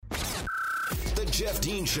The Jeff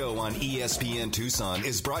Dean Show on ESPN Tucson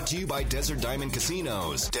is brought to you by Desert Diamond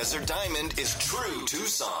Casinos. Desert Diamond is true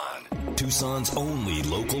Tucson. Tucson's only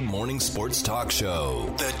local morning sports talk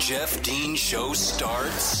show. The Jeff Dean Show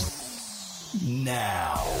starts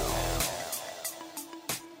now.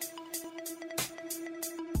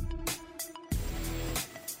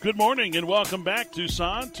 Good morning and welcome back,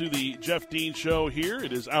 Tucson, to the Jeff Dean Show here.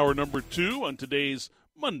 It is hour number 2 on today's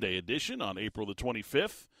Monday edition on April the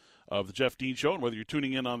 25th. Of the Jeff Dean Show, and whether you're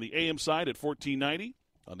tuning in on the AM side at 1490,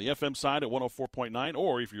 on the FM side at 104.9,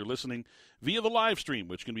 or if you're listening via the live stream,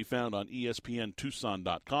 which can be found on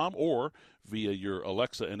ESPNTucson.com or via your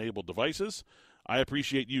Alexa-enabled devices, I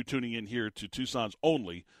appreciate you tuning in here to Tucson's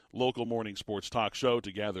only local morning sports talk show to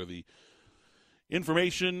gather the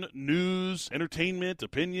information, news, entertainment,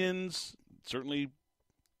 opinions. Certainly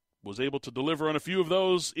was able to deliver on a few of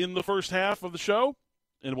those in the first half of the show.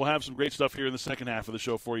 And we'll have some great stuff here in the second half of the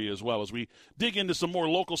show for you as well as we dig into some more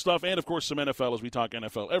local stuff and, of course, some NFL as we talk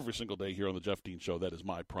NFL every single day here on the Jeff Dean Show. That is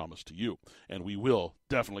my promise to you. And we will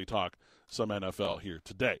definitely talk some NFL here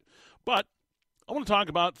today. But I want to talk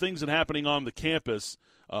about things that are happening on the campus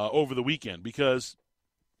over the weekend because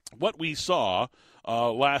what we saw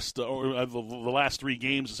the last 3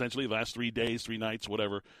 games, essentially, the last 3 days, 3 nights,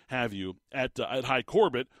 whatever have you, at High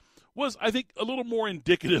Corbett was, I think, a little more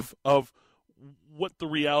indicative of what the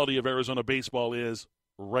reality of Arizona baseball is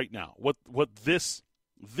right now, what this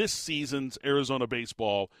season's Arizona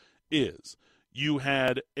baseball is. You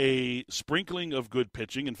had a sprinkling of good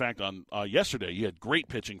pitching. In fact, on yesterday, you had great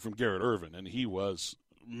pitching from Garrett Irvin, and he was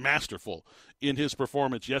masterful in his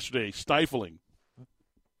performance yesterday, completely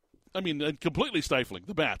stifling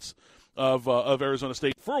the bats of Arizona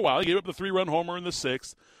State. For a while, he gave up the 3-run homer in the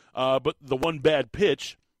 6th, but the one bad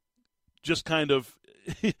pitch just kind of,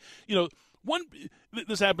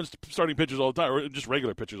 this happens to starting pitchers all the time, or just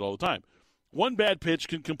regular pitchers all the time. One bad pitch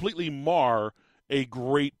can completely mar a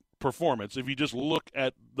great performance if you just look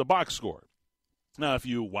at the box score. Now, if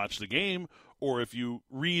you watch the game or if you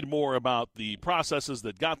read more about the processes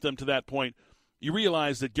that got them to that point, you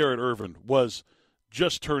realize that Garrett Irvin was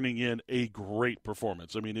just turning in a great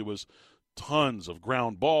performance. I mean, it was tons of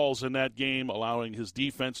ground balls in that game, allowing his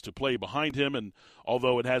defense to play behind him. And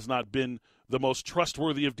although it has not been the most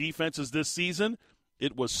trustworthy of defenses this season,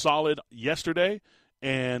 it was solid yesterday,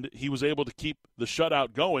 and he was able to keep the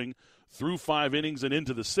shutout going through 5 innings and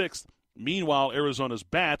into the 6th. Meanwhile, Arizona's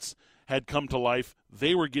bats had come to life.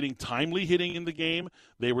 They were getting timely hitting in the game.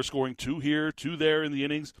 They were scoring 2 here, 2 there in the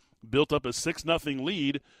innings, built up a 6-0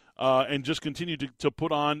 lead, and just continued to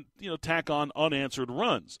put on, tack on unanswered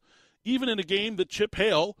runs. Even in a game that Chip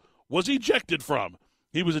Hale was ejected from.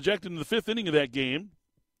 He was ejected in the 5th inning of that game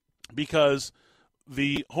because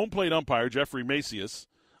the home plate umpire, Jeffrey Macias,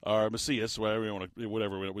 or Macias, whatever,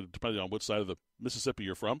 depending on which side of the Mississippi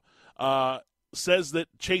you're from, says that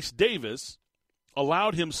Chase Davis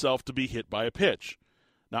allowed himself to be hit by a pitch.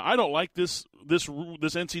 Now, I don't like this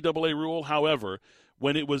NCAA rule. However,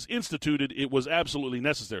 when it was instituted, it was absolutely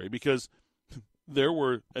necessary because there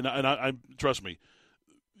were, and I trust me,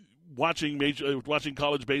 watching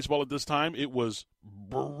college baseball at this time, it was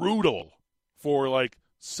brutal for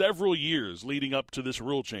several years leading up to this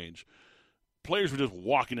rule change. Players were just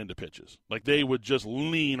walking into pitches. They would just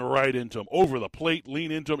lean right into them, over the plate,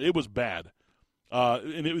 lean into them. It was bad.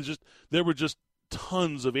 And it was just, there were just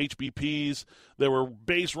tons of HBPs. There were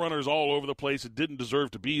base runners all over the place that didn't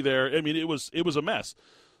deserve to be there. I mean, it was a mess.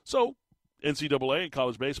 So NCAA and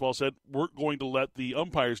college baseball said, we're going to let the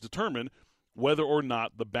umpires determine whether or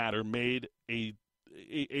not the batter made a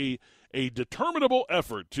determinable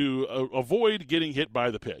effort to avoid getting hit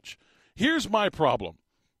by the pitch. Here's my problem.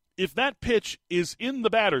 If that pitch is in the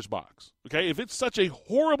batter's box, okay, if it's such a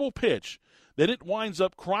horrible pitch that it winds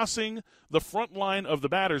up crossing the front line of the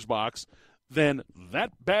batter's box, then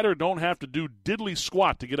that batter don't have to do diddly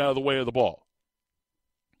squat to get out of the way of the ball.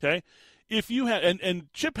 Okay? If you had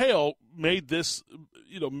and Chip Hale made this,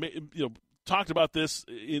 talked about this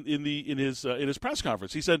in his press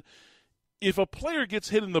conference. He said, if a player gets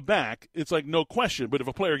hit in the back, it's no question. But if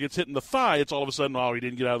a player gets hit in the thigh, it's all of a sudden, he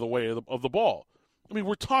didn't get out of the way of the ball. I mean,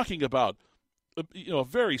 we're talking about a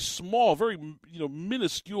very small, very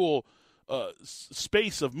minuscule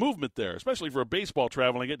space of movement there, especially for a baseball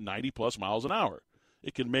traveling at 90+ miles an hour.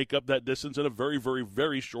 It can make up that distance in a very, very,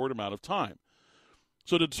 very short amount of time.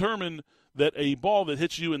 So to determine that a ball that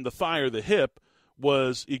hits you in the thigh or the hip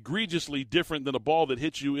was egregiously different than a ball that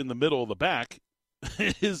hits you in the middle of the back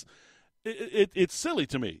it's silly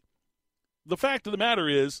to me. The fact of the matter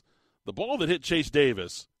is, the ball that hit Chase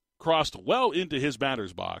Davis crossed well into his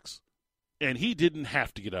batter's box, and he didn't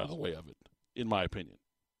have to get out of the way of it, in my opinion.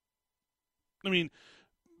 I mean,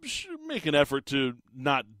 make an effort to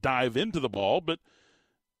not dive into the ball, but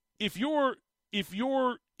if you're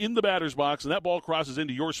in the batter's box and that ball crosses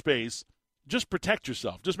into your space, just protect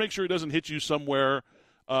yourself. Just make sure it doesn't hit you somewhere,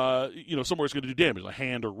 somewhere it's going to do damage, a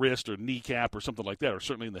hand or wrist or kneecap or something like that, or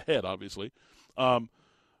certainly in the head, obviously.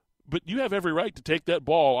 But you have every right to take that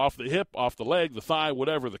ball off the hip, off the leg, the thigh,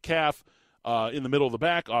 whatever, the calf, in the middle of the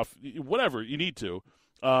back, off whatever you need to,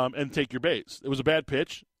 and take your base. It was a bad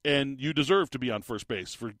pitch, and you deserve to be on first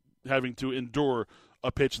base for having to endure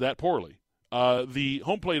a pitch that poorly. The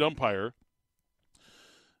home plate umpire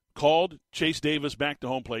called Chase Davis back to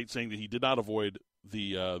home plate, saying that he did not avoid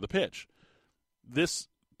the pitch. This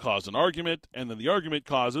caused an argument, and then the argument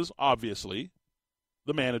causes, obviously,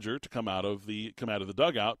 the manager to come out of the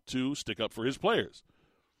dugout to stick up for his players.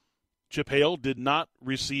 Chip Hale did not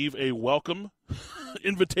receive a welcome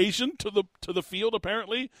invitation to the field,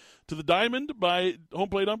 apparently, to the diamond by home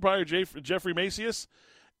plate umpire Jeffrey Macias,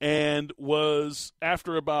 and was,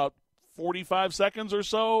 after about 45 seconds or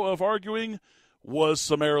so of arguing, was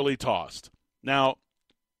summarily tossed. Now,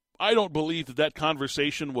 I don't believe that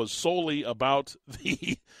conversation was solely about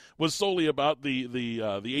the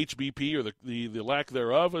HBP or the lack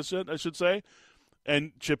thereof, I should say.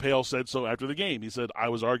 And Chip Hale said so after the game. He said, "I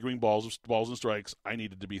was arguing balls and strikes. I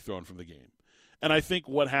needed to be thrown from the game." And I think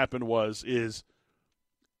what happened is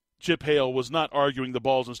Chip Hale was not arguing the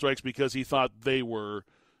balls and strikes because he thought they were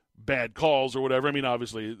bad calls or whatever. I mean,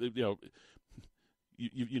 obviously,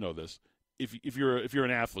 you know this. If you're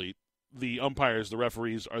an athlete, the umpires, the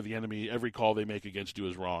referees are the enemy. Every call they make against you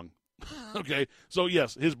is wrong. Okay, so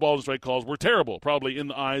yes, his balls and strike calls were terrible, probably in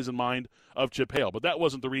the eyes and mind of Chip Hale, but that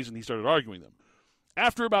wasn't the reason he started arguing them.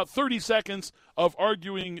 After about 30 seconds of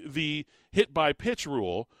arguing the hit-by-pitch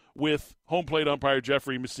rule with home plate umpire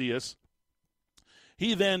Jeffrey Macias,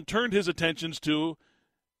 he then turned his attentions to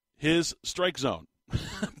his strike zone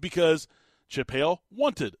because Chip Hale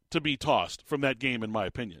wanted to be tossed from that game, in my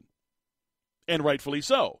opinion, and rightfully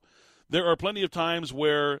so. There are plenty of times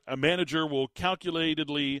where a manager will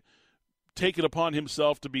calculatedly take it upon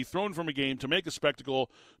himself to be thrown from a game, to make a spectacle,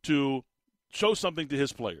 to show something to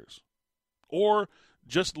his players, or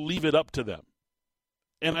just leave it up to them.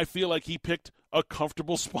 And I feel like he picked a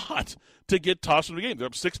comfortable spot to get tossed from the game. They're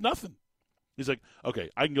up 6-0. He's like, okay,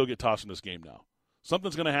 I can go get tossed in this game now.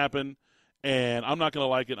 Something's going to happen, and I'm not going to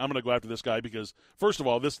like it. I'm going to go after this guy because, first of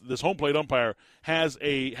all, this home plate umpire has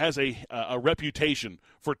a reputation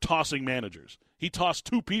for tossing managers. He tossed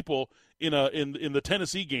 2 people in the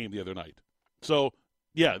Tennessee game the other night. So,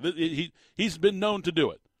 yeah, he's been known to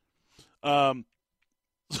do it.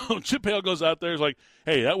 So Chip Hale goes out there, is like,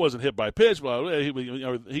 hey, that wasn't hit by pitch. Well,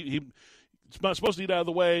 he's not supposed to get out of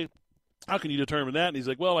the way. How can you determine that? And he's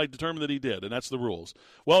like, well, I determined that he did, and that's the rules.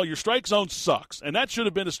 Well, your strike zone sucks, and that should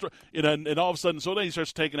have been and all of a sudden, so then he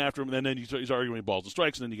starts taking after him, and then he's arguing balls and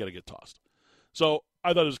strikes, and then you got to get tossed. So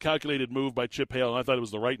I thought it was a calculated move by Chip Hale, and I thought it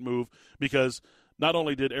was the right move because not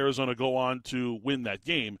only did Arizona go on to win that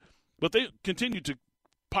game, but they continued to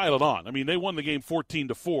pile it on. I mean, they won the game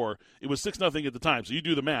 14-4. It was 6-0 at the time, so you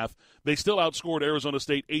do the math. They still outscored Arizona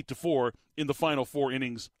State 8-4 in the final 4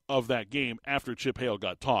 innings of that game after Chip Hale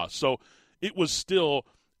got tossed. So it was still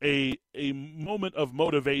a moment of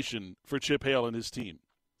motivation for Chip Hale and his team.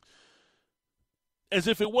 As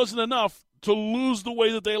if it wasn't enough to lose the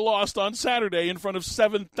way that they lost on Saturday in front of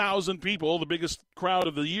 7,000 people, the biggest crowd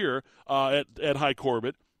of the year at High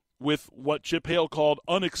Corbett, with what Chip Hale called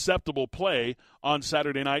unacceptable play on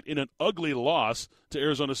Saturday night in an ugly loss to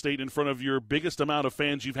Arizona State in front of your biggest amount of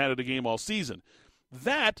fans you've had at a game all season.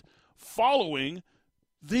 That following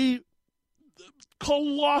the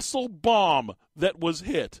colossal bomb that was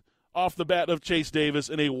hit off the bat of Chase Davis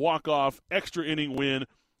in a walk-off extra inning win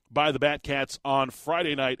by the Batcats on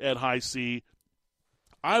Friday night at High C.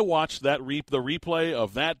 I watched the replay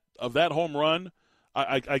of that home run.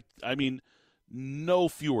 I mean, no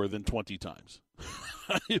fewer than 20 times.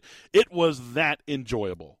 It was that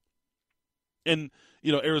enjoyable. And,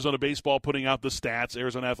 Arizona baseball putting out the stats,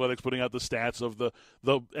 Arizona Athletics putting out the stats of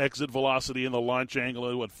the exit velocity and the launch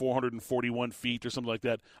angle at 441 feet or something like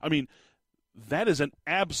that. I mean, that is an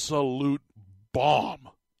absolute bomb.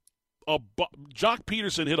 Jock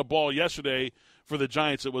Peterson hit a ball yesterday for the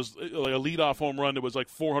Giants. It was like a leadoff home run. It was like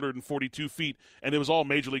 442 feet, and it was all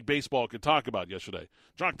Major League Baseball could talk about yesterday.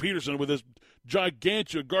 Jock Peterson with his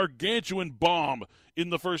gargantuan bomb in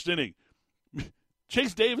the first inning.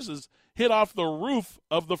 Chase Davis is hit off the roof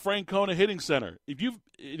of the Francona Hitting Center. If you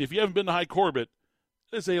haven't been to High Corbett,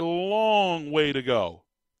 it's a long way to go.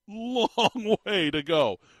 Long way to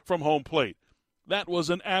go from home plate. That was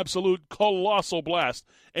an absolute colossal blast.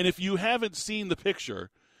 And if you haven't seen the picture,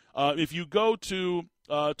 If you go to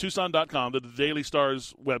Tucson.com, the Daily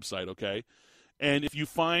Star's website, okay, and if you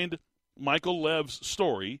find Michael Lev's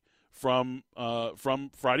story from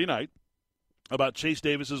Friday night about Chase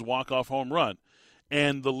Davis's walk-off home run,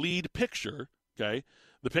 and the lead picture, okay,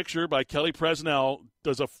 the picture by Kelly Presnell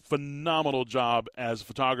does a phenomenal job as a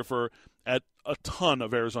photographer at a ton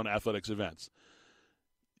of Arizona Athletics events.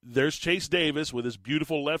 There's Chase Davis with his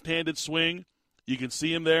beautiful left-handed swing. You can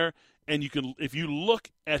see him there, and if you look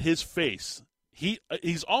at his face,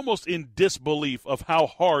 he's almost in disbelief of how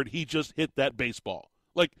hard he just hit that baseball.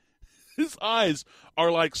 Like, his eyes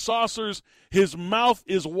are like saucers. His mouth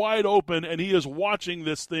is wide open, and he is watching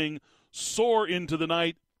this thing soar into the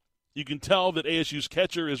night. You can tell that ASU's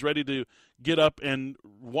catcher is ready to get up and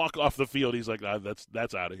walk off the field. He's like,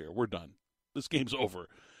 that's out of here. We're done. This game's over.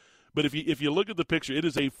 But if you look at the picture, it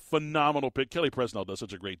is a phenomenal pic. Kelly Presnell does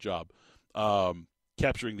such a great job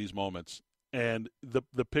capturing these moments. And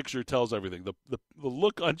the picture tells everything. The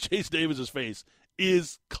look on Chase Davis's face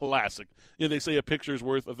is classic. You know, they say a picture is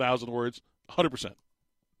worth 1,000 words. 100%.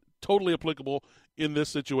 Totally applicable in this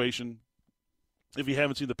situation. If you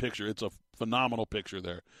haven't seen the picture, it's a phenomenal picture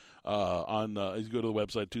there. You go to the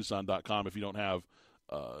website, Tucson.com. If you don't have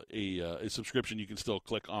a subscription, you can still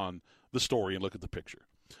click on the story and look at the picture.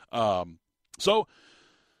 So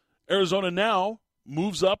Arizona now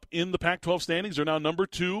moves up in the Pac-12 standings. They're now number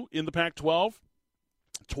 2 in the Pac-12.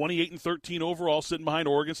 28-13 overall, sitting behind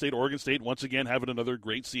Oregon State. Oregon State, once again, having another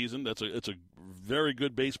great season. It's a very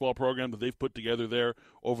good baseball program that they've put together there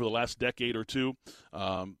over the last decade or two.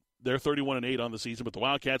 They're 31-8 on the season, but the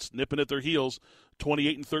Wildcats nipping at their heels,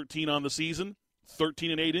 28-13 on the season,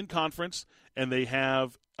 13-8 in conference, and they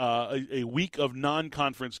have a week of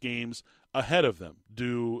non-conference games ahead of them.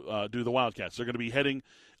 Do the Wildcats? They're going to be heading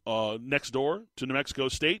next door to New Mexico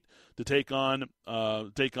State to take on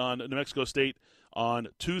New Mexico State on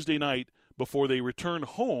Tuesday night before they return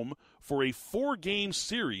home for a 4-game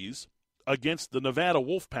series against the Nevada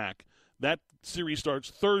Wolfpack. That series starts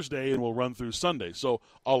Thursday and will run through Sunday. So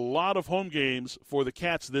a lot of home games for the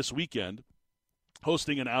Cats this weekend,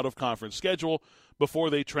 hosting an out-of-conference schedule before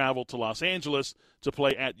they travel to Los Angeles to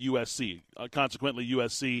play at USC. Consequently,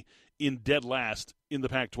 USC in dead last in the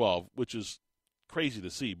Pac-12, which is crazy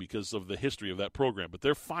to see because of the history of that program. But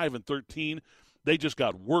they're 5-13. They just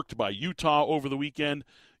got worked by Utah over the weekend.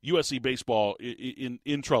 USC baseball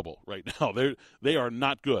in trouble right now. They are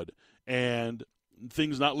not good, and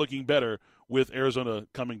things not looking better with Arizona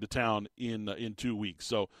coming to town in 2 weeks.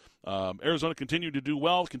 So Arizona continuing to do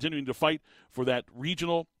well, continuing to fight for that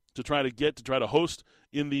regional to try to host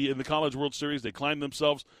in the College World Series. They climb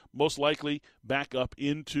themselves most likely back up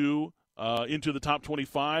into the top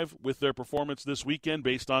 25 with their performance this weekend,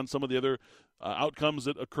 based on some of the other outcomes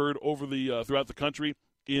that occurred over throughout the country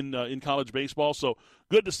in college baseball. So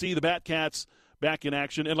good to see the Batcats back in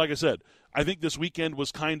action. And like I said, I think this weekend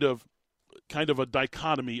was kind of a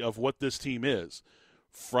dichotomy of what this team is.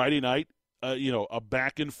 Friday night, a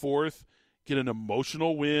back and forth, get an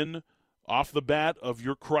emotional win off the bat of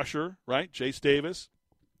your crusher, right, Chase Davis.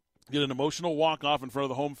 Get an emotional walk-off in front of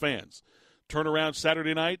the home fans. Turn around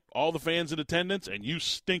Saturday night, all the fans in attendance, and you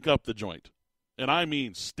stink up the joint. And I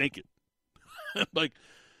mean stink it. Like,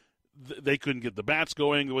 they couldn't get the bats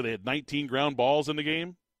going where they had 19 ground balls in the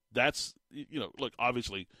game. That's, look,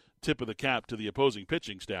 obviously tip of the cap to the opposing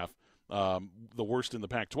pitching staff. The worst in the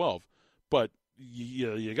Pac-12, but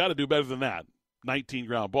you got to do better than that. 19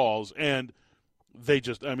 ground balls, and they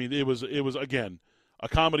just, it was again a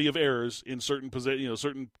comedy of errors in certain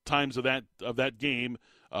certain times of that game.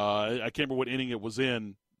 I can't remember what inning it was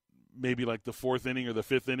in, maybe like the 4th inning or the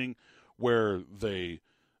 5th inning, where they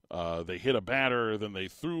hit a batter, then they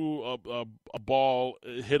threw a ball,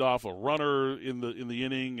 hit off a runner in the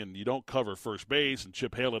inning, and you don't cover first base, and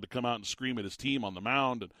Chip Hale had to come out and scream at his team on the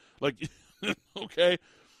mound, and like, okay,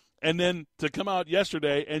 and then to come out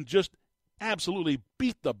yesterday and just absolutely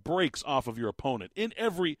beat the brakes off of your opponent in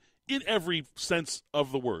every sense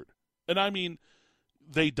of the word. And I mean,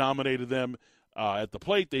 they dominated them at the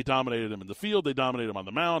plate, they dominated them in the field, they dominated them on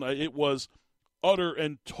the mound. It was utter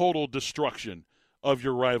and total destruction of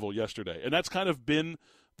your rival yesterday. And that's kind of been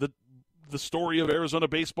the story of Arizona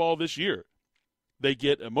baseball this year. They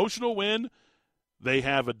get emotional win, they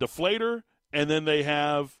have a deflator, and then they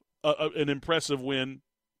have an impressive win.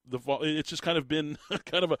 It's just kind of been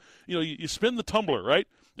kind of you spin the tumbler, right?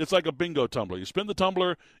 It's like a bingo tumbler. You spin the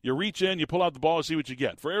tumbler, you reach in, you pull out the ball, and see what you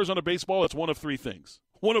get. For Arizona baseball, it's one of 3 things.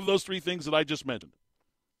 One of those 3 things that I just mentioned.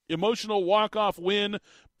 Emotional walk-off win,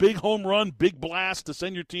 big home run, big blast to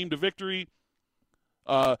send your team to victory,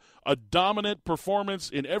 a dominant performance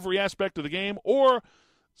in every aspect of the game, or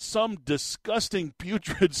some disgusting,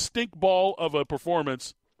 putrid stink ball of a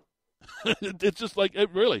performance. It's just like,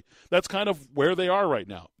 really, that's kind of where they are right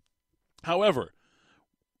now. However,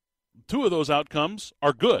 2 of those outcomes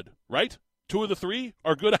are good, right? 2 of the 3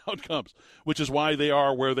 are good outcomes, which is why they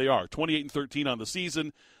are where they are. 28-13 on the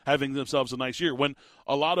season, having themselves a nice year. When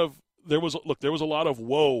there was a lot of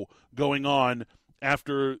woe going on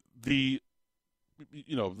after the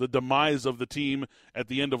demise of the team at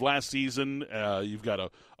the end of last season. You've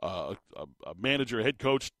got a manager, a head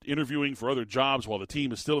coach interviewing for other jobs while the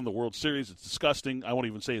team is still in the World Series. It's disgusting. I won't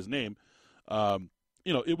even say his name.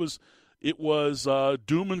 It was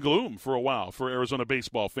doom and gloom for a while for Arizona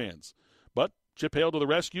baseball fans. But Chip Hale to the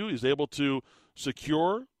rescue. He's able to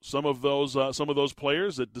secure some of those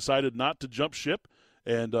players that decided not to jump ship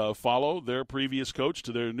and follow their previous coach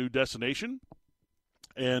to their new destination.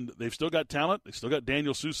 And they've still got talent. They've still got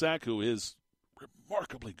Daniel Susac, who is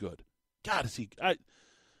remarkably good. God, is he?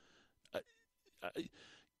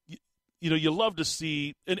 You love to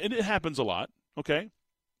see, and it happens a lot. Okay,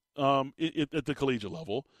 at the collegiate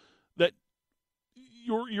level, that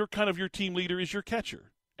your kind of your team leader is your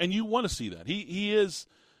catcher, and you want to see that. He is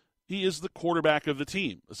the quarterback of the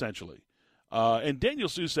team essentially, and Daniel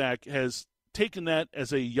Susac has taken that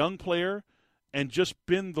as a young player and just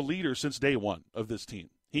been the leader since day one of this team.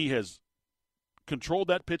 He has controlled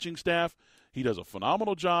that pitching staff. He does a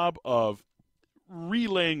phenomenal job of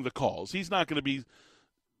relaying the calls. He's not going to be,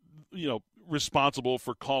 responsible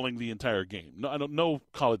for calling the entire game. No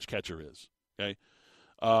college catcher is, okay?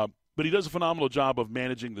 But he does a phenomenal job of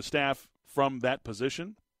managing the staff from that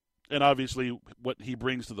position. And obviously what he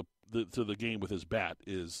brings to the game with his bat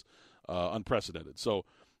is unprecedented. So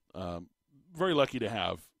very lucky to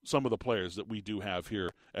have some of the players that we do have here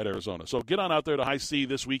at Arizona. So get on out there to High C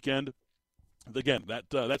this weekend. Again,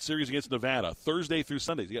 that series against Nevada, Thursday through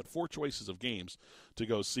Sunday. You got 4 choices of games to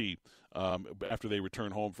go see after they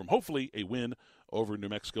return home from hopefully a win over New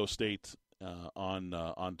Mexico State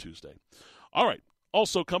on Tuesday. All right.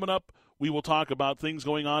 Also coming up, we will talk about things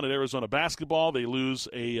going on at Arizona basketball. They lose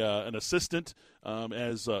an assistant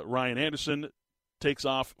as Ryan Anderson takes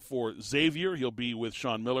off for Xavier. He'll be with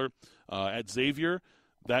Sean Miller at Xavier.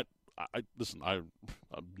 I'm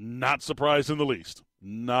not surprised in the least.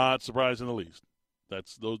 Not surprised in the least.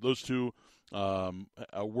 That's those two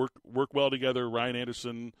work well together. Ryan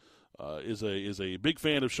Anderson is a big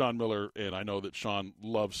fan of Sean Miller, and I know that Sean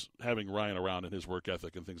loves having Ryan around and his work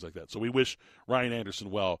ethic and things like that. So we wish Ryan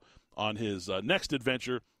Anderson well on his next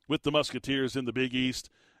adventure with the Musketeers in the Big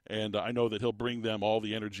East, and I know that he'll bring them all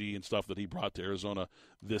the energy and stuff that he brought to Arizona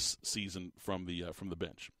this season from the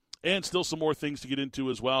bench. And still some more things to get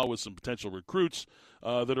into as well with some potential recruits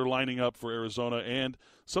that are lining up for Arizona and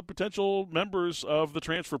some potential members of the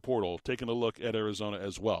transfer portal taking a look at Arizona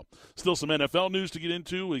as well. Still some NFL news to get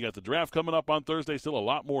into. We got the draft coming up on Thursday. Still a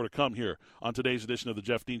lot more to come here on today's edition of the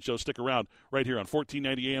Jeff Dean Show. Stick around right here on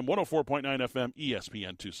 1490 AM, 104.9 FM,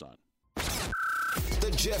 ESPN Tucson.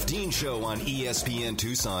 The Jeff Dean Show on ESPN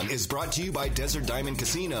Tucson is brought to you by Desert Diamond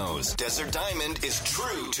Casinos. Desert Diamond is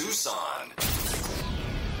true Tucson.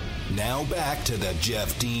 Now back to the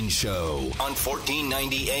Jeff Dean Show on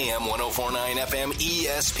 1490 AM, 104.9 FM,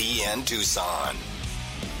 ESPN Tucson.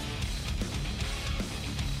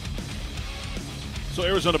 So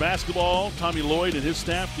Arizona basketball, Tommy Lloyd and his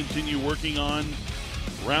staff continue working on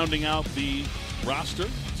rounding out the roster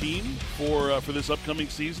team for this upcoming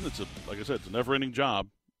season. Like I said, it's a never-ending job.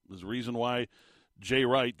 There's a reason why Jay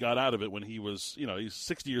Wright got out of it when he was, he's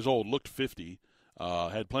 60 years old, looked 50.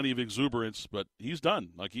 Had plenty of exuberance, but he's done.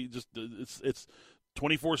 Like it's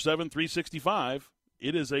 24/7, 365.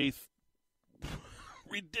 It is a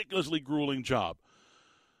ridiculously grueling job.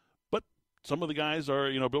 But some of the guys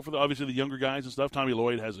are, built for obviously the younger guys and stuff. Tommy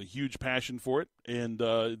Lloyd has a huge passion for it, and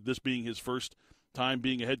this being his first time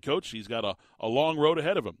being a head coach, he's got a long road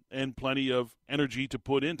ahead of him and plenty of energy to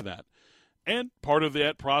put into that. And part of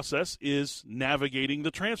that process is navigating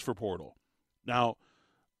the transfer portal. Now,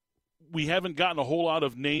 we haven't gotten a whole lot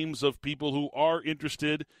of names of people who are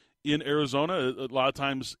interested in Arizona. A lot of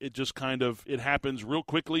times it just it happens real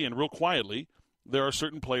quickly and real quietly. There are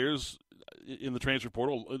certain players in the transfer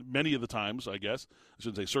portal, many of the times, I guess. I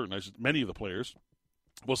shouldn't say certain. Many of the players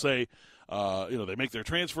will say, they make their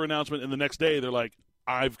transfer announcement, and the next day they're like,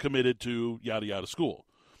 I've committed to yada yada school.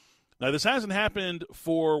 Now, this hasn't happened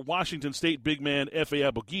for Washington State big man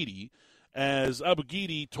Efe Abogidi, as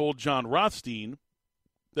Abogidi told John Rothstein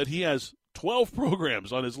that he has 12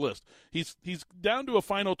 programs on his list. He's down to a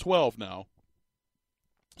final 12 now.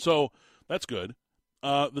 So that's good.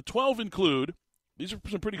 The 12 include, these are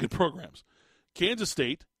some pretty good programs, Kansas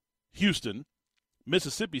State, Houston,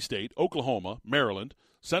 Mississippi State, Oklahoma, Maryland,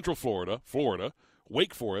 Central Florida,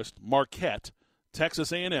 Wake Forest, Marquette,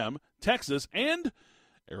 Texas A&M, Texas, and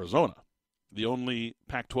Arizona, the only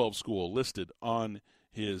Pac-12 school listed on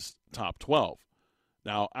his top 12.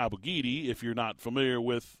 Now, Abogidi, if you're not familiar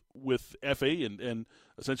with FA and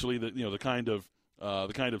essentially the kind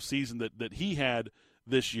of season that he had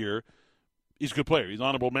this year, he's a good player. He's an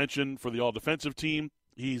honorable mention for the all-defensive team.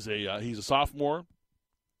 He's a sophomore.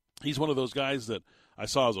 He's one of those guys that I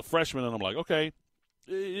saw as a freshman, and I'm like, okay,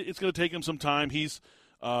 it's going to take him some time. He's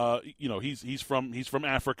from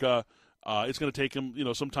Africa. It's going to take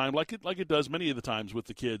him some time, like it does many of the times with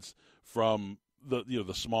the kids from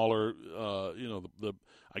the smaller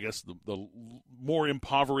I guess the more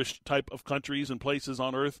impoverished type of countries and places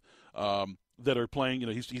on earth that are playing.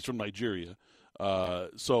 He's from Nigeria,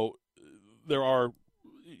 so there are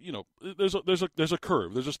there's a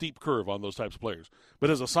curve. There's a steep curve on those types of players. But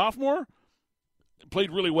as a sophomore,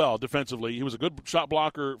 played really well defensively. He was a good shot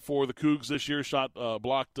blocker for the Cougs this year.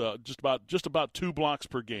 Blocked just about 2 blocks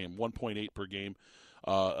per game, 1.8 per game.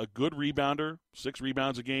 A good rebounder, 6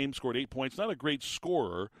 rebounds a game, scored 8 points. Not a great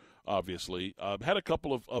scorer, obviously. Had a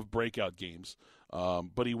couple of breakout games,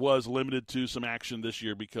 but he was limited to some action this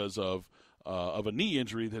year because of a knee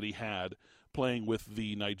injury that he had playing with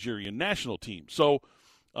the Nigerian national team. So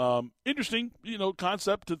interesting,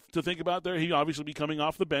 concept to think about there. He obviously be coming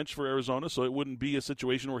off the bench for Arizona, so it wouldn't be a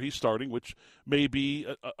situation where he's starting, which may be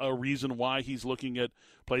a reason why he's looking at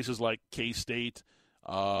places like K-State,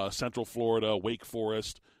 Central Florida, Wake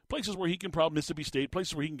Forest, places where he can Mississippi State,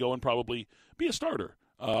 places where he can go and probably be a starter.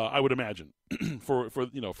 I would imagine for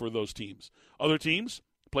those teams. Other teams,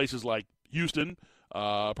 places like Houston,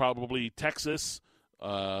 probably Texas,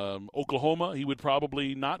 Oklahoma, he would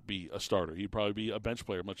probably not be a starter. He'd probably be a bench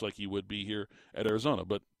player, much like he would be here at Arizona.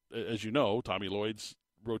 But as you know, Tommy Lloyd's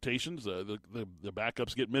rotations, the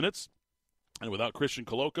backups get minutes, and without Christian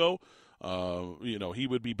Coloco, he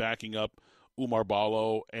would be backing up Umar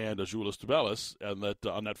Ballo and Azuolas Tubelis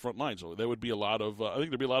on that front line. So there would be a lot of I think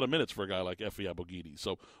there'd be a lot of minutes for a guy like Efe Abogidi.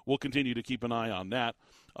 So we'll continue to keep an eye on that,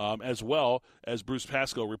 as well as Bruce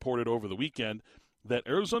Pascoe reported over the weekend that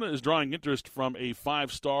Arizona is drawing interest from a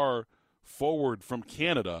 5-star forward from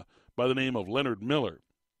Canada by the name of Leonard Miller.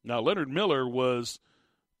 Now, Leonard Miller was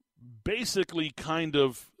basically kind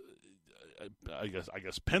of, I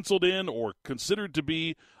guess, penciled in or considered to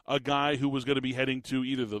be a guy who was going to be heading to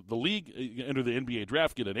either the league, enter the NBA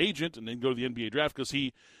draft, get an agent, and then go to the NBA draft because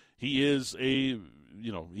he is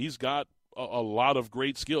he's got a lot of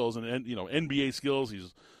great skills and NBA skills.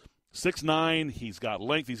 He's 6'9", he's got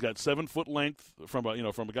length. He's got 7-foot length from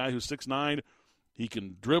a guy who's 6'9". He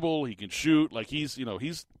can dribble. He can shoot. Like he's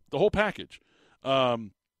the whole package.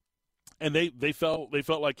 And they felt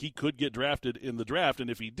like he could get drafted in the draft, and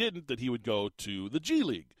if he didn't, that he would go to the G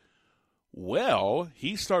League. Well,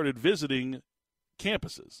 he started visiting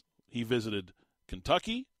campuses. He visited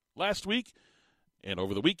Kentucky last week, and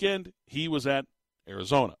over the weekend he was at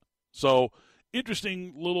Arizona. So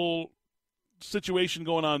interesting little situation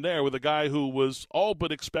going on there with a guy who was all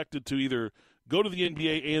but expected to either go to the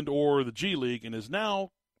NBA and or the G League, and is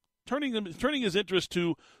now turning his interest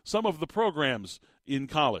to some of the programs in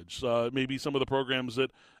college, maybe some of the programs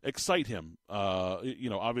that excite him.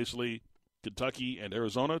 Obviously Kentucky and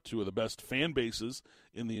Arizona, 2 of the best fan bases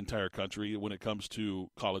in the entire country when it comes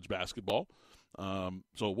to college basketball.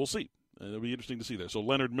 So we'll see. It'll be interesting to see there. So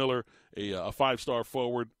Leonard Miller, a 5-star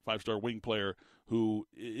forward, 5-star wing player, who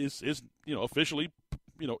is officially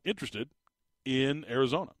interested in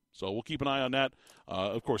Arizona. So we'll keep an eye on that.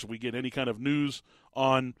 Of course, if we get any kind of news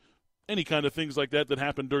on any kind of things like that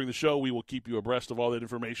happen during the show, we will keep you abreast of all that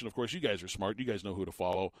information. Of course, you guys are smart. You guys know who to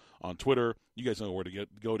follow on Twitter. You guys know where to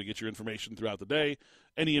go to get your information throughout the day.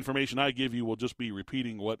 Any information I give you will just be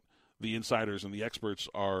repeating what the insiders and the experts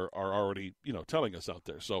are already telling us out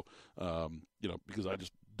there. So because I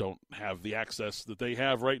just don't have the access that they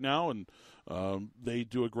have right now, and they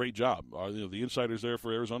do a great job. The insiders there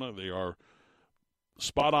for Arizona, they are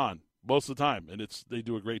spot on most of the time, and they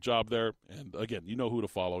do a great job there. And again, you know who to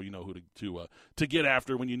follow, you know who to get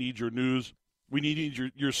after when you need your news. We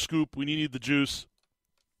need your scoop. We need the juice.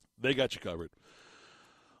 They got you covered.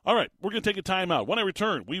 All right, we're going to take a timeout. When I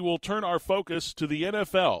return, we will turn our focus to the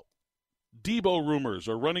NFL. Debo rumors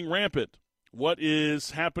are running rampant. What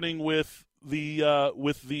is happening with the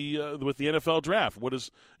NFL draft? What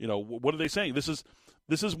are they saying? This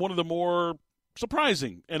is one of the more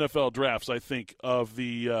surprising NFL drafts, I think, of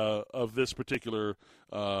this particular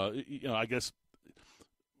I guess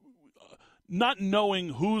not knowing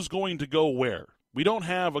who's going to go where. We don't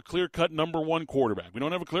have a clear-cut number one quarterback. We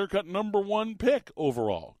don't have a clear-cut number one pick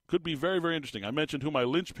overall. Could be very, very interesting. I mentioned who my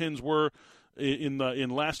linchpins were in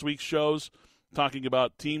last week's shows, talking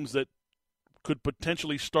about teams that could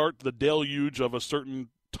potentially start the deluge of a certain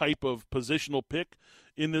type of positional pick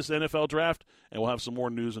in this NFL draft, and we'll have some more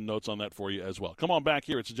news and notes on that for you as well. Come on back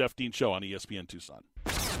here. It's the Jeff Dean Show on ESPN Tucson.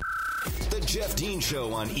 The Jeff Dean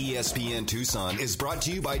Show on ESPN Tucson is brought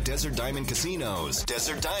to you by Desert Diamond Casinos.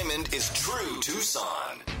 Desert Diamond is true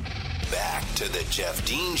Tucson. Back to the Jeff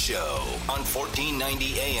Dean Show on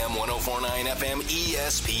 1490 AM, 104.9 FM,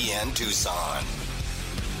 ESPN Tucson.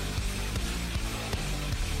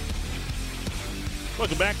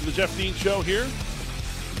 Welcome back to the Jeff Dean Show here.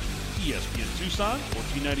 ESPN Tucson,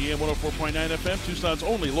 1490 AM, 104.9 FM, Tucson's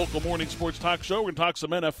only local morning sports talk show. We're going to talk some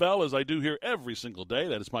NFL, as I do here every single day.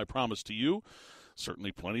 That is my promise to you.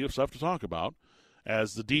 Certainly plenty of stuff to talk about,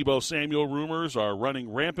 as the Deebo Samuel rumors are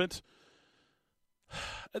running rampant.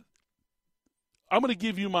 I'm going to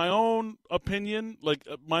give you my own opinion,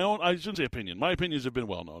 I shouldn't say opinion. My opinions have been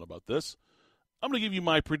well known about this. I'm going to give you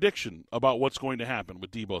my prediction about what's going to happen with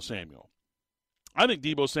Deebo Samuel. I think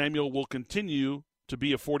Deebo Samuel will continue to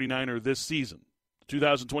be a 49er this season. The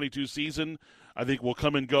 2022 season, I think, will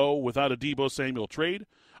come and go without a Deebo Samuel trade.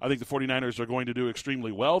 I think the 49ers are going to do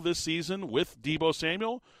extremely well this season with Deebo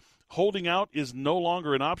Samuel. Holding out is no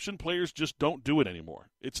longer an option. Players just don't do it anymore.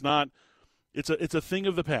 It's a thing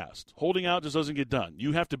of the past. Holding out just doesn't get done.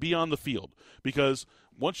 You have to be on the field, because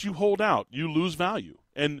once you hold out, you lose value.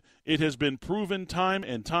 And it has been proven time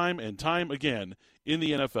and time and time again in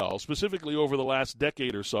the NFL, specifically over the last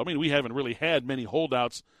decade or so. I mean, we haven't really had many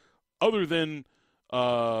holdouts other than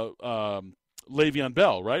Le'Veon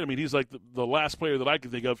Bell, right? I mean, he's like the last player that I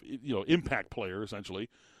can think of, impact player essentially,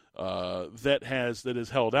 that has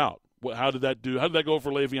held out. How did that do? How did that go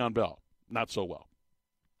for Le'Veon Bell? Not so well.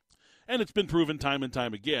 And it's been proven time and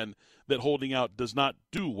time again that holding out does not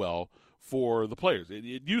do well for the players.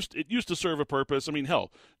 It used to serve a purpose. I mean,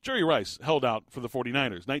 hell, Jerry Rice held out for the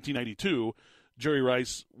 49ers. 1992, Jerry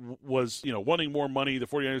Rice was, wanting more money. The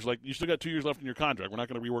 49ers were like, you still got 2 years left in your contract. We're not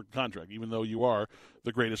going to rework the contract, even though you are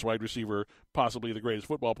the greatest wide receiver, possibly the greatest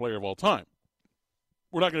football player of all time.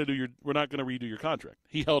 We're not going to redo your contract.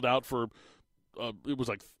 He held out for, it was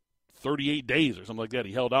like 38 days or something like that.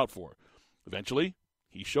 He held out for. Eventually,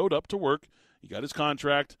 he showed up to work. He got his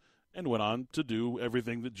contract and went on to do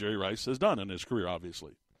everything that Jerry Rice has done in his career,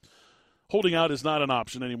 obviously. Holding out is not an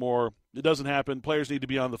option anymore. It doesn't happen. Players need to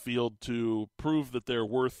be on the field to prove that they're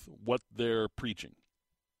worth what they're preaching.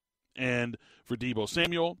 And for Deebo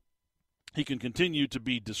Samuel, he can continue to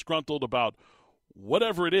be disgruntled about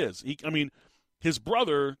whatever it is. His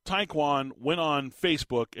brother, Tyquan, went on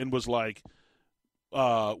Facebook and was like,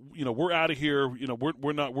 we're out of here.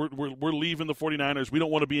 We're leaving the 49ers. We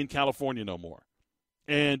don't want to be in California no more.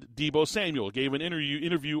 And Deebo Samuel gave an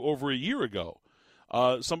interview over a year ago.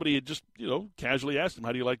 Somebody had just, casually asked him,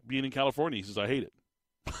 how do you like being in California? He says, I hate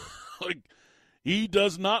it. He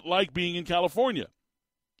does not like being in California.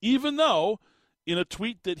 Even though in a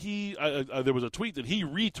tweet that there was a tweet that he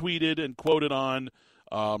retweeted and quoted on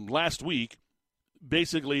last week,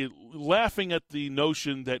 basically laughing at the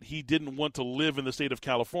notion that he didn't want to live in the state of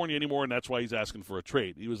California anymore, and that's why he's asking for a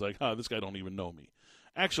trade. He was like, this guy don't even know me.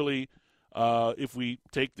 Actually, if we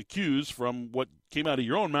take the cues from what came out of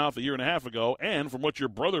your own mouth a year and a half ago and from what your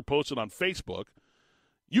brother posted on Facebook,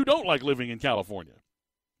 you don't like living in California.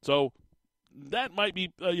 So that might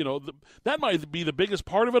be, that might be the biggest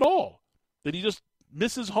part of it all, that he just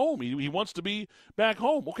misses home. He wants to be back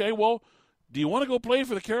home. Okay, well, do you want to go play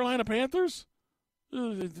for the Carolina Panthers?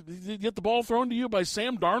 Get the ball thrown to you by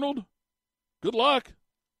Sam Darnold? Good luck.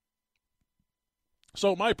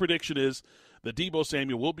 So my prediction is that Deebo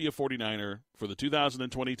Samuel will be a 49er for the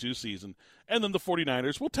 2022 season, and then the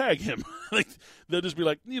 49ers will tag him. They'll just be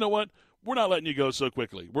like, you know what? We're not letting you go so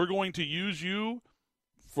quickly. We're going to use you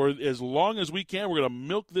for as long as we can. We're going to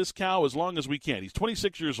milk this cow as long as we can. He's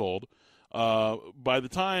 26 years old. By the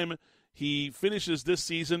time he finishes this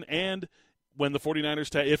season, and when the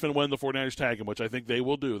 49ers if and when the 49ers tag him, which I think they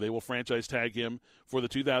will do, they will franchise tag him for the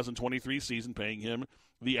 2023 season, paying him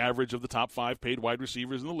the average of the top 5 paid wide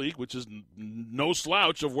receivers in the league, which is no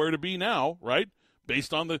slouch of where to be now, right?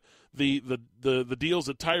 Based on the deals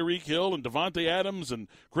that Tyreek Hill and Devontae Adams and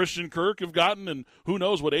Christian Kirk have gotten, and who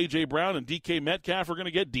knows what A.J. Brown and DK Metcalf are going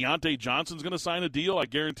to get. Deontay Johnson's going to sign a deal, I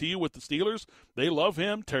guarantee you, with the Steelers. They love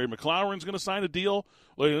him. Terry McLaurin's going to sign a deal.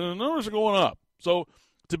 The numbers are going up. So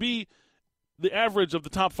to be the average of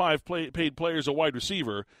the top 5 paid players a wide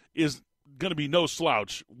receiver is going to be no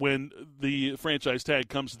slouch when the franchise tag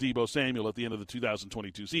comes to Deebo Samuel at the end of the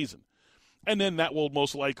 2022 season. And then that will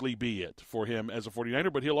most likely be it for him as a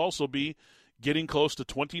 49er, but he'll also be getting close to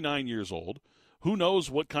 29 years old. Who knows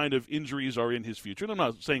what kind of injuries are in his future? And I'm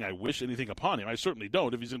not saying I wish anything upon him. I certainly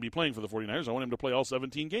don't. If he's going to be playing for the 49ers, I want him to play all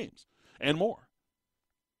 17 games and more.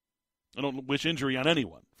 I don't wish injury on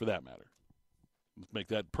anyone, for that matter. Let's make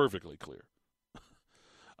that perfectly clear.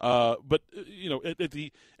 But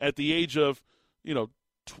at the age of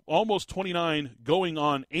almost 29, going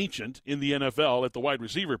on ancient in the NFL at the wide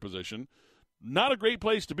receiver position, not a great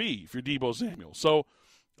place to be for Deebo Samuel. So,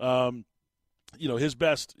 his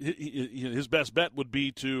best bet would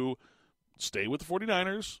be to stay with the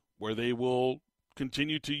 49ers, where they will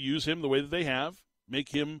continue to use him the way that they have, make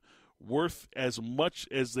him worth as much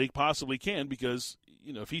as they possibly can, because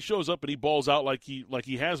if he shows up and he balls out like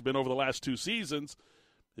he has been over the last 2 seasons,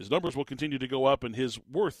 his numbers will continue to go up and his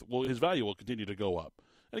value will continue to go up.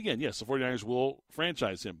 And again, yes, the 49ers will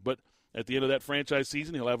franchise him, but at the end of that franchise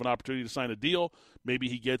season, he'll have an opportunity to sign a deal. Maybe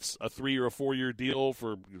he gets a 3 or a 4 year deal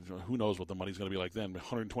for, who knows what the money's going to be like then,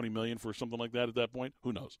 $120 million for something like that at that point.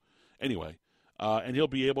 Who knows? Anyway, and he'll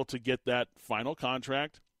be able to get that final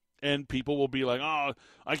contract, and people will be like, oh,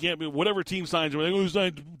 I can't be, whatever team signs him, who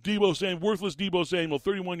signed Deebo Samuel, worthless Deebo Samuel,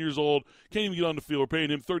 31 years old, can't even get on the field. We're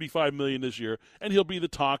paying him $35 million this year, and he'll be the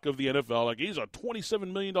talk of the NFL. Like, he's a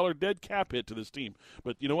 $27 million dead cap hit to this team.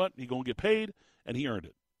 But you know what? He's going to get paid, and he earned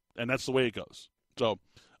it. And that's the way it goes. So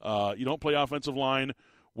you don't play offensive line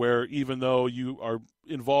where even though you are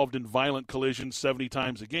involved in violent collisions 70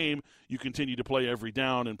 times a game, you continue to play every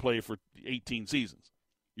down and play for 18 seasons.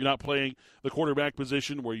 You're not playing the quarterback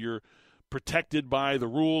position where you're protected by the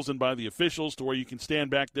rules and by the officials to where you can stand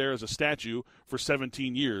back there as a statue for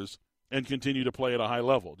 17 years and continue to play at a high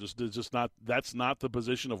level. That's not the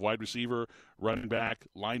position of wide receiver, running back,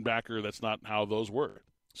 linebacker. That's not how those work.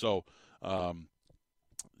 So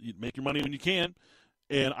you make your money when you can,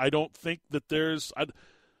 and I don't think that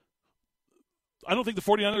I don't think the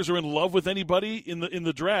 49ers are in love with anybody in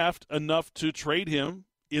the draft enough to trade him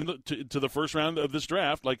to the first round of this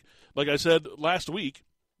draft. Like I said last week,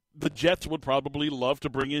 the Jets would probably love to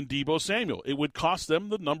bring in Deebo Samuel. It would cost them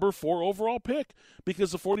the number 4 overall pick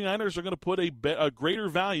because the 49ers are going to put a greater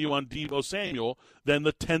value on Deebo Samuel than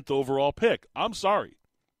the 10th overall pick. I'm sorry.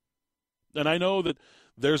 And I know that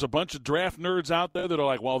there's a bunch of draft nerds out there that are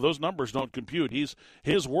like, well, those numbers don't compute.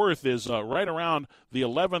 His worth is right around the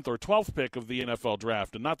 11th or 12th pick of the NFL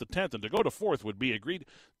draft and not the 10th. And to go to 4th would be agreed.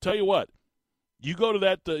 Tell you what, you go to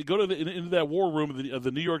that into that war room of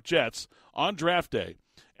the New York Jets on draft day,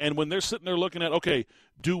 and when they're sitting there looking at, okay,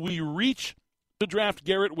 do we reach to draft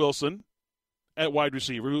Garrett Wilson at wide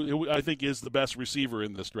receiver, who I think is the best receiver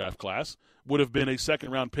in this draft class, would have been a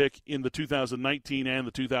second-round pick in the 2019 and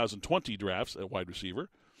the 2020 drafts at wide receiver,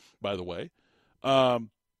 by the way.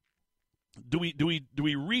 Do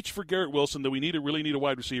we reach for Garrett Wilson? Do we really need a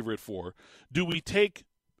wide receiver at 4? Do we take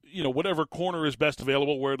whatever corner is best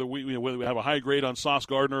available, whether we have a high grade on Sauce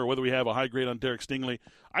Gardner or whether we have a high grade on Derek Stingley?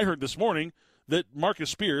 I heard this morning that Marcus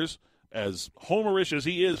Spears, as homerish as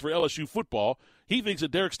he is for LSU football, he thinks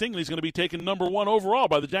that Derek Stingley is going to be taken number 1 overall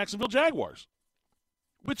by the Jacksonville Jaguars,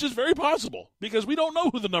 which is very possible because we don't know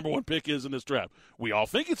who the number 1 pick is in this draft. We all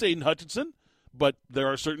think it's Aiden Hutchinson, but there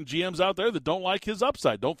are certain GMs out there that don't like his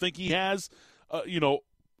upside, don't think he has,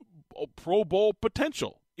 Pro Bowl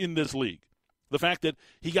potential in this league. The fact that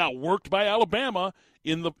he got worked by Alabama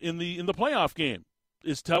in the playoff game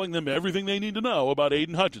is telling them everything they need to know about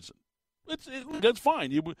Aiden Hutchinson. That's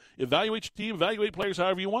fine. You evaluate your team, evaluate players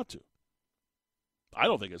however you want to. I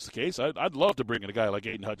don't think it's the case. I'd love to bring in a guy like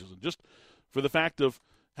Aiden Hutchinson just for the fact of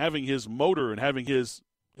having his motor and having his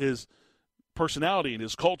personality and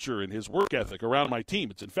his culture and his work ethic around my team.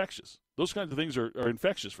 It's infectious. Those kinds of things are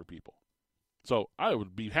infectious for people. So I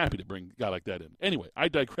would be happy to bring a guy like that in. Anyway, I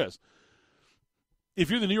digress. If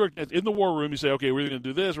you're the New York Jets in the war room, you say, okay, we're going to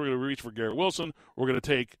do this. We're going to reach for Garrett Wilson. We're going to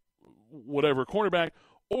take whatever cornerback.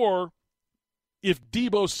 Or if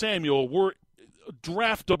Deebo Samuel were a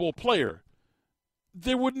draftable player,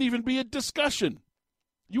 there wouldn't even be a discussion.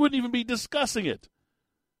 You wouldn't even be discussing it.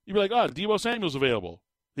 You'd be like, Deebo Samuel's available.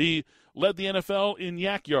 He led the NFL in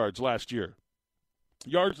yak yards last year.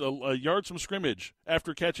 Yards from scrimmage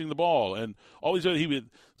after catching the ball, and all these other. He was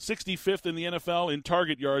 65th in the NFL in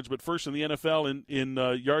target yards, but first in the NFL in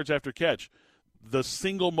yards after catch. The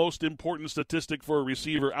single most important statistic for a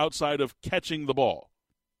receiver outside of catching the ball.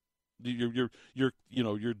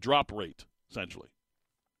 Your drop rate essentially.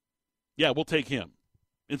 Yeah, we'll take him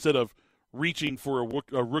instead of reaching for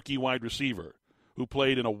a rookie wide receiver who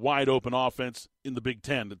played in a wide open offense in the Big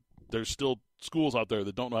Ten. There's still schools out there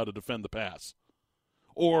that don't know how to defend the pass.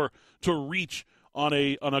 Or to reach on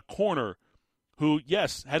a corner who,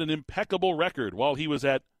 yes, had an impeccable record while he was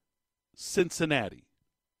at Cincinnati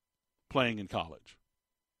playing in college.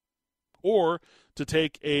 Or to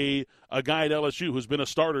take a guy at LSU who's been a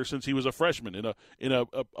starter since he was a freshman in a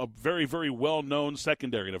very, very well-known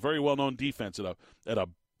secondary, in a very well-known defense at a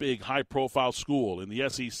big, high-profile school in the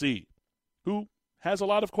SEC, who has a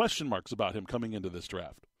lot of question marks about him coming into this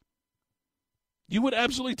draft. You would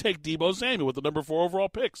absolutely take Deebo Samuel with the number 4 overall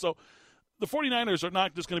pick. So the 49ers are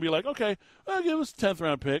not just going to be like, okay, give us a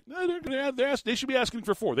 10th-round pick. They should be asking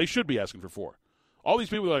for 4. They should be asking for 4. All these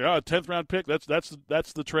people are like, 10th-round pick, that's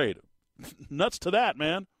the trade. Nuts to that,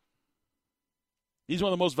 man. He's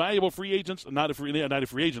one of the most valuable free agents, not a free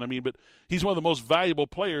agent, but he's one of the most valuable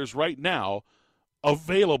players right now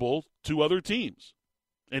available to other teams.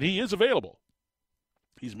 And he is available.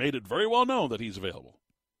 He's made it very well known that he's available.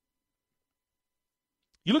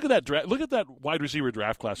 You look at that wide receiver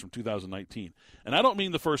draft class from 2019, and I don't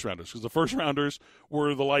mean the first rounders, because the first rounders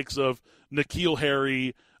were the likes of N'Keal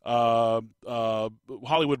Harry,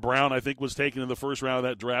 Hollywood Brown, I think, was taken in the first round of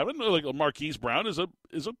that draft. And like Marquise Brown is a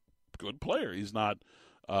good player. He's not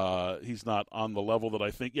on the level that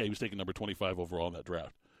I think. Yeah, he was taken number 25 overall in that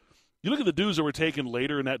draft. You look at the dudes that were taken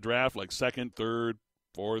later in that draft, like 2nd, 3rd,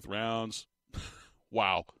 4th rounds.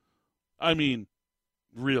 Wow, I mean,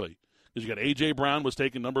 really. Because you got A.J. Brown was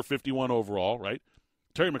taken number 51 overall, right?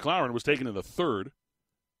 Terry McLaurin was taken in the 3rd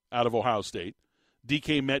out of Ohio State.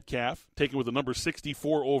 D.K. Metcalf taken with the number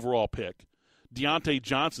 64 overall pick. Deontay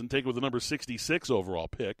Johnson taken with the number 66 overall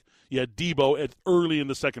pick. You had Deebo early in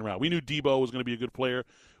the 2nd round. We knew Deebo was going to be a good player.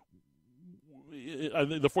 I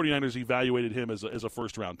think the 49ers evaluated him as a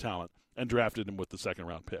first-round talent and drafted him with the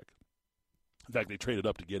 2nd-round pick. In fact, they traded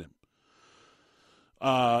up to get him.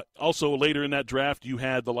 Also, later in that draft, you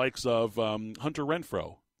had the likes of Hunter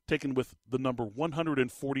Renfrow, taken with the number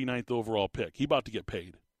 149th overall pick. He about to get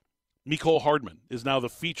paid. Mecole Hardman is now the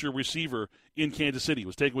feature receiver in Kansas City.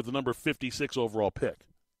 Was taken with the number 56 overall pick.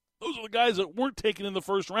 Those are the guys that weren't taken in the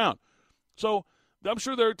first round. So I'm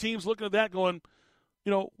sure there are teams looking at that going,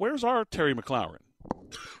 where's our Terry McLaurin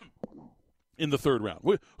in the 3rd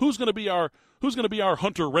round? Who's going to be our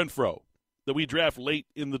Hunter Renfrow that we draft late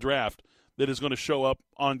in the draft that is going to show up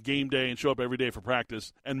on game day and show up every day for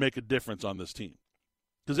practice and make a difference on this team?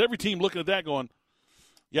 Because every team looking at that going,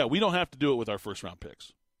 yeah, we don't have to do it with our first-round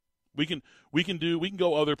picks. We can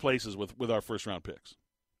go other places with our first-round picks.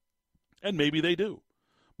 And maybe they do.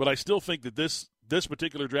 But I still think that this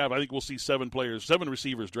particular draft, I think we'll see 7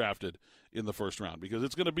 receivers drafted in the first round, because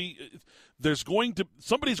it's going to be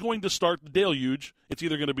somebody's going to start the deluge. It's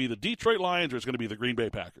either going to be the Detroit Lions or it's going to be the Green Bay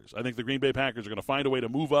Packers. I think the Green Bay Packers are going to find a way to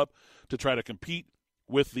move up to try to compete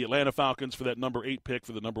with the Atlanta Falcons for that number 8 pick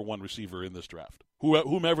for the number 1 receiver in this draft,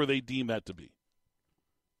 whomever they deem that to be.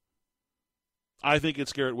 I think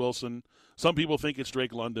it's Garrett Wilson. Some people think it's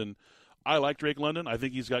Drake London. I like Drake London. I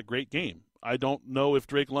think he's got great game. I don't know if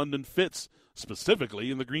Drake London fits specifically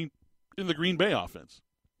in the Green Bay offense.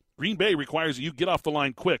 Green Bay requires that you get off the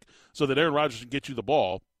line quick so that Aaron Rodgers can get you the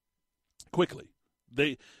ball quickly.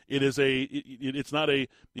 It's not a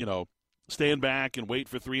stand back and wait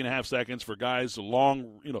for 3.5 seconds for guys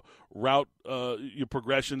long route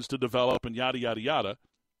progressions to develop and yada yada yada.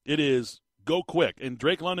 It is go quick, and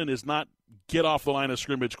Drake London is not get off the line of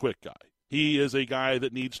scrimmage quick guy. He is a guy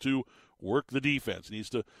that needs to work the defense. He needs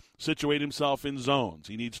to situate himself in zones.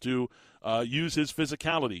 He needs to use his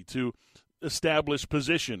physicality to establish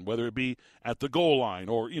position, whether it be at the goal line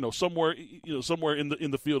or somewhere in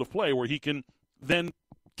the field of play where he can then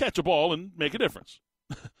catch a ball and make a difference.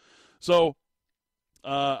 So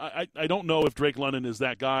I don't know if Drake London is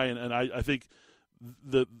that guy, and I think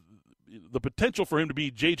the potential for him to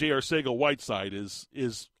be J.J. Arcega-Whiteside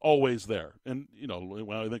is always there. And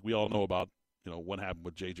I think we all know about what happened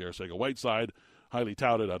with J.J. Arcega-Whiteside, highly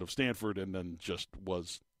touted out of Stanford, and then just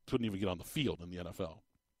couldn't even get on the field in the NFL.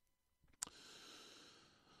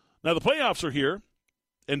 Now the playoffs are here,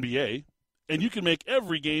 NBA, and you can make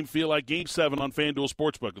every game feel like Game 7 on FanDuel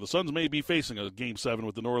Sportsbook. The Suns may be facing a Game 7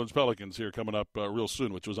 with the New Orleans Pelicans here coming up real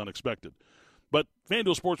soon, which was unexpected. But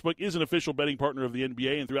FanDuel Sportsbook is an official betting partner of the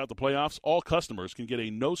NBA, and throughout the playoffs, all customers can get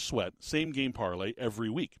a no-sweat same-game parlay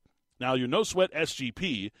every week. Now, your no-sweat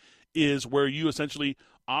SGP is where you essentially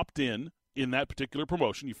opt in that particular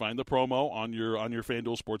promotion. You find the promo on your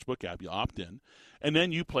FanDuel Sportsbook app. You opt in, and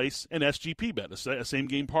then you place an SGP bet, a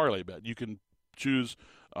same-game parlay bet. You can choose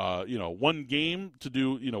one game to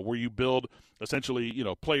do, where you build essentially,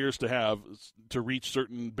 players to reach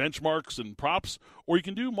certain benchmarks and props, or you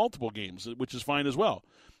can do multiple games, which is fine as well.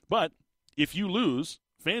 But if you lose,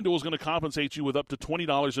 FanDuel is going to compensate you with up to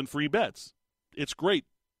 $20 in free bets. It's great.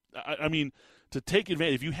 I mean, to take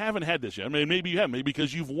advantage. If you haven't had this yet, I mean, maybe you haven't, maybe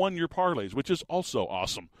because you've won your parlays, which is also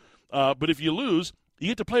awesome. But if you lose, you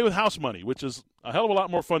get to play with house money, which is a hell of a lot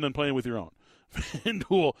more fun than playing with your own.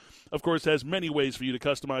 FanDuel, of course, has many ways for you to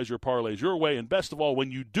customize your parlays your way. And best of all, when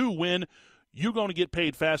you do win, you're going to get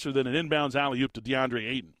paid faster than an inbounds alley-oop to DeAndre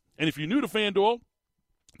Ayton. And if you're new to FanDuel,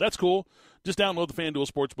 that's cool. Just download the FanDuel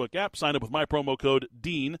Sportsbook app, sign up with my promo code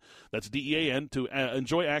DEAN, that's D-E-A-N, to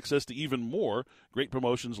enjoy access to even more great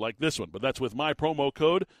promotions like this one. But that's with my promo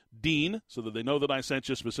code DEAN, so that they know that I sent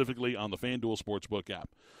you specifically on the FanDuel Sportsbook app.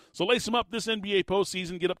 So lace them up this NBA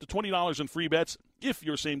postseason. Get up to $20 in free bets if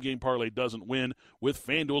your same-game parlay doesn't win with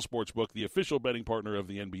FanDuel Sportsbook, the official betting partner of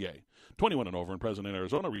the NBA. 21 and over in present in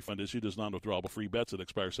Arizona. Refund issued as non-withdrawable free bets that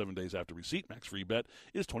expire 7 days after receipt. Max free bet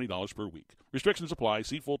is $20 per week. Restrictions apply.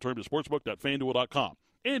 See full term to sportsbook.fanduel.com.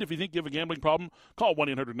 And if you think you have a gambling problem, call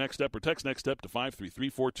 1-800-NEXT-STEP or text NEXT-STEP to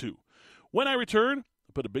 53342. When I return,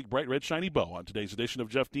 I'll put a big, bright, red, shiny bow on today's edition of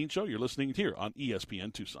Jeff Dean Show. You're listening here on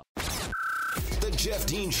ESPN Tucson. The Jeff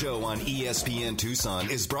Dean Show on ESPN Tucson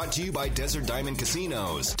is brought to you by Desert Diamond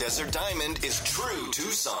Casinos. Desert Diamond is true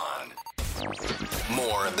Tucson.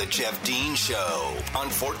 More of the Jeff Dean Show on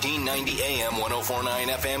 1490 AM, 104.9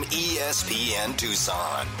 FM, ESPN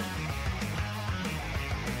Tucson.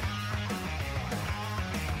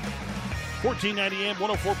 1490 AM,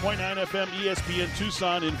 104.9 FM, ESPN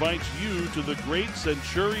Tucson invites you to the Great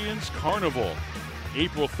Centurions Carnival.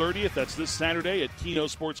 April 30th, that's this Saturday at Keno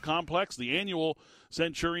Sports Complex. The annual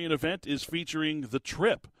Centurion event is featuring The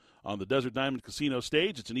Trip on the Desert Diamond Casino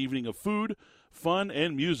stage. It's an evening of food, fun,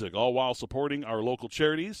 and music, all while supporting our local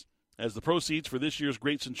charities, as the proceeds for this year's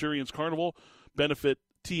Great Centurions Carnival benefit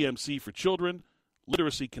TMC for Children,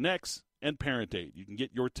 Literacy Connects, and Parent Aid. You can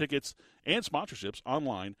get your tickets and sponsorships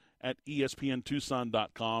online at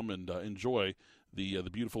espntucson.com and enjoy the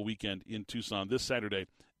beautiful weekend in Tucson this Saturday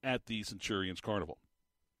at the Centurions Carnival.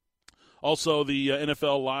 Also, the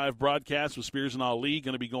NFL Live broadcast with Spears and Ali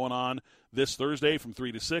going to be going on this Thursday from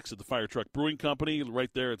 3 to 6 at the Fire Truck Brewing Company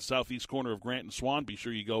right there at the southeast corner of Grant and Swan. Be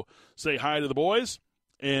sure you go say hi to the boys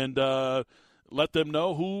and let them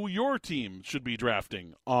know who your team should be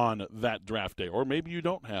drafting on that draft day. Or maybe you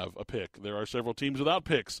don't have a pick. There are several teams without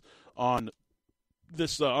picks on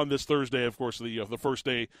this Thursday, of course, the first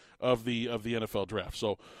day of the NFL draft.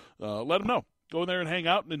 So let them know. Go in there and hang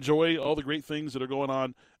out and enjoy all the great things that are going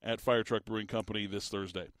on at Fire Truck Brewing Company this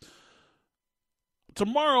Thursday.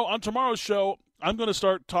 On tomorrow's show, I'm going to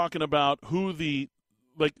start talking about who the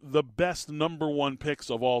best number one picks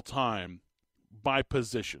of all time by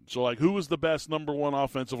position. So, who is the best number one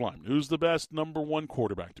offensive lineman? Who's the best number one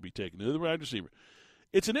quarterback to be taken? Who's the wide receiver?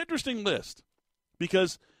 It's an interesting list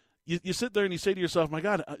because you sit there and you say to yourself, my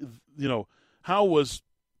God, how was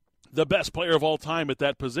the best player of all time at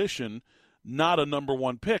that position not a number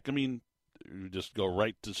one pick? I mean, you just go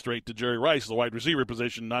straight to Jerry Rice, the wide receiver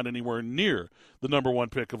position, not anywhere near the number one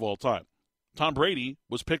pick of all time. Tom Brady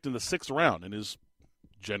was picked in the 6th round and is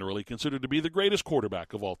generally considered to be the greatest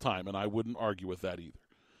quarterback of all time, and I wouldn't argue with that either.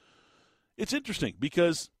 It's interesting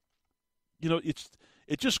because,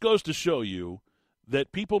 it just goes to show you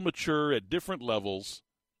that people mature at different levels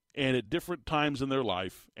and at different times in their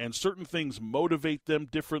life, and certain things motivate them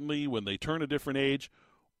differently when they turn a different age,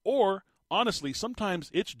 or honestly, sometimes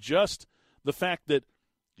it's just the fact that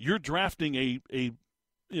you're drafting a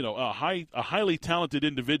highly talented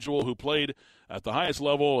individual who played at the highest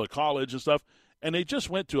level at college and stuff, and they just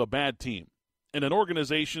went to a bad team. And an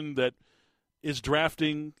organization that is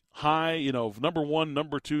drafting high, number 1,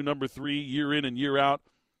 number 2, number 3, year in and year out,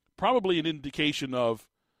 probably an indication of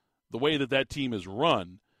the way that team is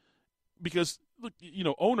run. Because, look,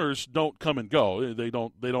 owners don't come and go. They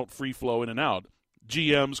don't free flow in and out.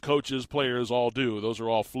 GMs, coaches, players all do. Those are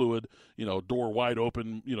all fluid, door wide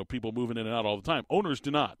open, people moving in and out all the time. Owners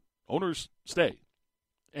do not. Owners stay.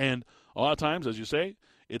 And a lot of times, as you say,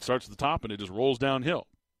 it starts at the top and it just rolls downhill.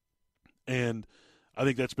 And I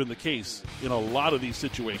think that's been the case in a lot of these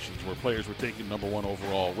situations where players were taken number 1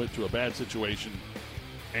 overall, went to a bad situation,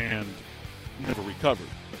 and never recovered.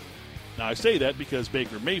 Now, I say that because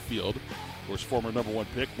Baker Mayfield, of course, former number 1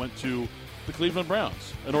 pick, went to the Cleveland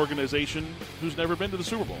Browns, an organization who's never been to the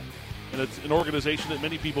Super Bowl. And it's an organization that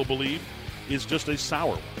many people believe is just a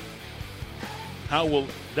sour one. How will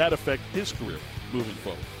that affect his career moving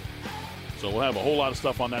forward? So we'll have a whole lot of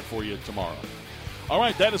stuff on that for you tomorrow. All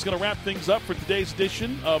right, that is going to wrap things up for today's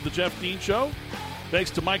edition of the Jeff Dean Show. Thanks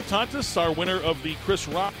to Mike Tontis, our winner of the Chris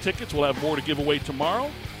Rock tickets. We'll have more to give away tomorrow.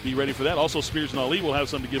 Be ready for that. Also, Spears and Ali will have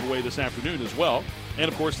some to give away this afternoon as well. And,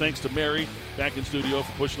 of course, thanks to Mary back in studio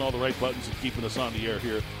for pushing all the right buttons and keeping us on the air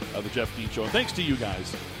here of the Jeff Dean Show. And thanks to you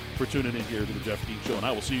guys for tuning in here to the Jeff Dean Show. And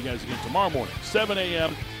I will see you guys again tomorrow morning, 7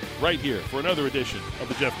 a.m., right here for another edition of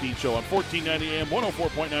the Jeff Dean Show on 1490 AM,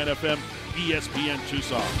 104.9 FM, ESPN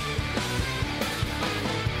Tucson.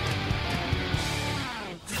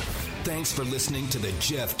 Thanks for listening to the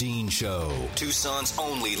Jeff Dean Show, Tucson's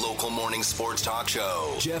only local morning sports talk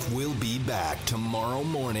show. Jeff will be back tomorrow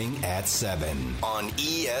morning at 7 on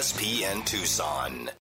ESPN Tucson.